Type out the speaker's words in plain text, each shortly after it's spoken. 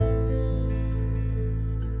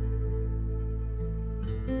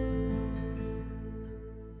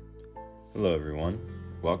Hello everyone,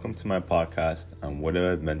 welcome to my podcast on what it would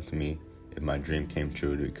have meant to me if my dream came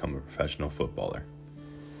true to become a professional footballer.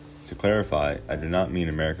 To clarify, I do not mean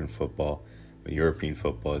American football, but European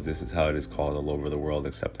football, as this is how it is called all over the world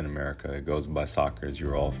except in America. It goes by soccer, as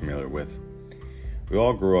you're all familiar with. We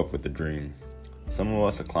all grew up with a dream. Some of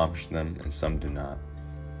us accomplish them and some do not.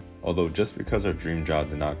 Although just because our dream job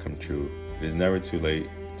did not come true, it is never too late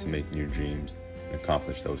to make new dreams and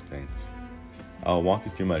accomplish those things. I'll walk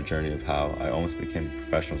you through my journey of how I almost became a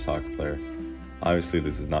professional soccer player. Obviously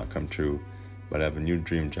this has not come true, but I have a new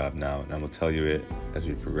dream job now and I will tell you it as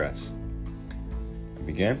we progress. I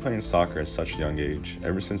began playing soccer at such a young age.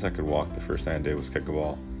 Ever since I could walk, the first thing I did was kick a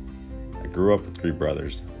ball. I grew up with 3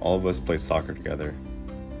 brothers. All of us played soccer together.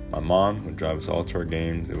 My mom would drive us all to our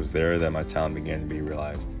games. It was there that my talent began to be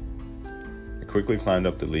realized. I quickly climbed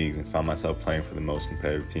up the leagues and found myself playing for the most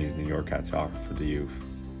competitive teams New York had to offer for the youth.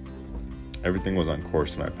 Everything was on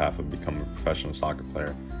course to my path of becoming a professional soccer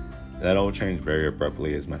player. That all changed very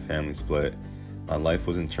abruptly as my family split. My life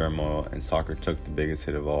was in turmoil and soccer took the biggest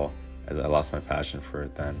hit of all as I lost my passion for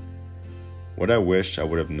it then. What I wish I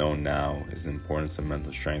would have known now is the importance of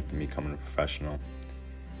mental strength in becoming a professional.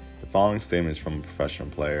 The following statement is from a professional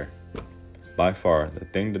player. By far, the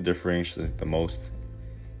thing that differentiates the most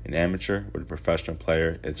an amateur with a professional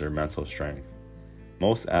player is their mental strength.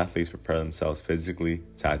 Most athletes prepare themselves physically,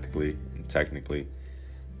 tactically, and technically,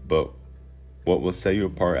 but what will set you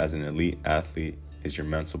apart as an elite athlete is your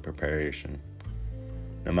mental preparation.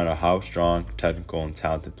 No matter how strong, technical, and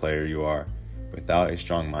talented player you are, without a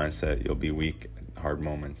strong mindset, you'll be weak at hard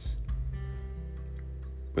moments.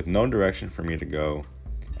 With no direction for me to go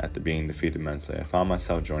after being defeated mentally, I found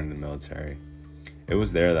myself joining the military. It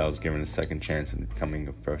was there that I was given a second chance at becoming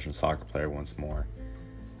a professional soccer player once more.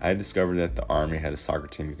 I had discovered that the Army had a soccer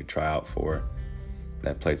team you could try out for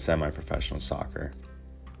that played semi-professional soccer.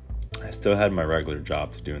 I still had my regular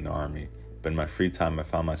job to do in the Army, but in my free time I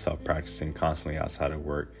found myself practicing constantly outside of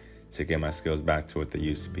work to get my skills back to what they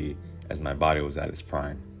used to be as my body was at its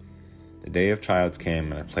prime. The day of tryouts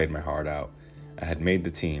came and I played my heart out. I had made the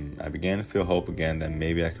team. I began to feel hope again that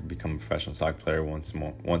maybe I could become a professional soccer player once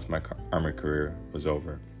my Army career was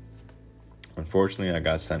over. Unfortunately, I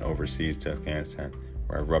got sent overseas to Afghanistan,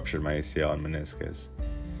 where I ruptured my ACL and meniscus.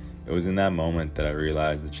 It was in that moment that I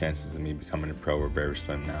realized the chances of me becoming a pro were very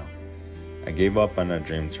slim now. I gave up on that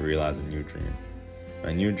dream to realize a new dream.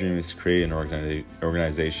 My new dream is to create an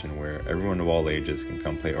organization where everyone of all ages can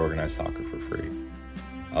come play organized soccer for free.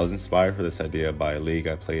 I was inspired for this idea by a league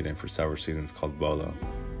I played in for several seasons called Volo.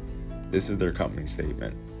 This is their company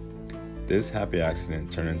statement. This happy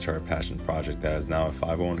accident turned into our passion project that is now a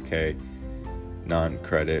 501k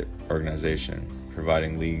non-credit organization,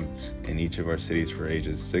 providing leagues in each of our cities for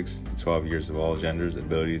ages 6 to 12 years of all genders,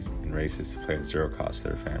 abilities, and races to play at zero cost to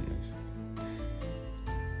their families.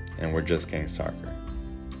 And we're just getting started.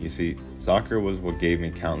 You see, soccer was what gave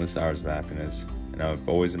me countless hours of happiness, and I've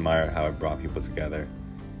always admired how it brought people together.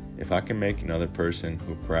 If I can make another person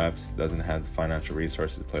who perhaps doesn't have the financial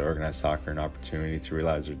resources to play organized soccer an opportunity to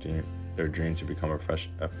realize their dream to become a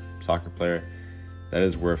soccer player, that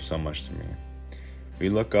is worth so much to me. We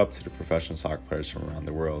look up to the professional soccer players from around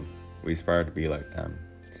the world. We aspire to be like them.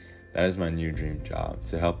 That is my new dream job,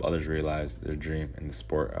 to help others realize their dream in the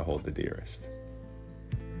sport I hold the dearest.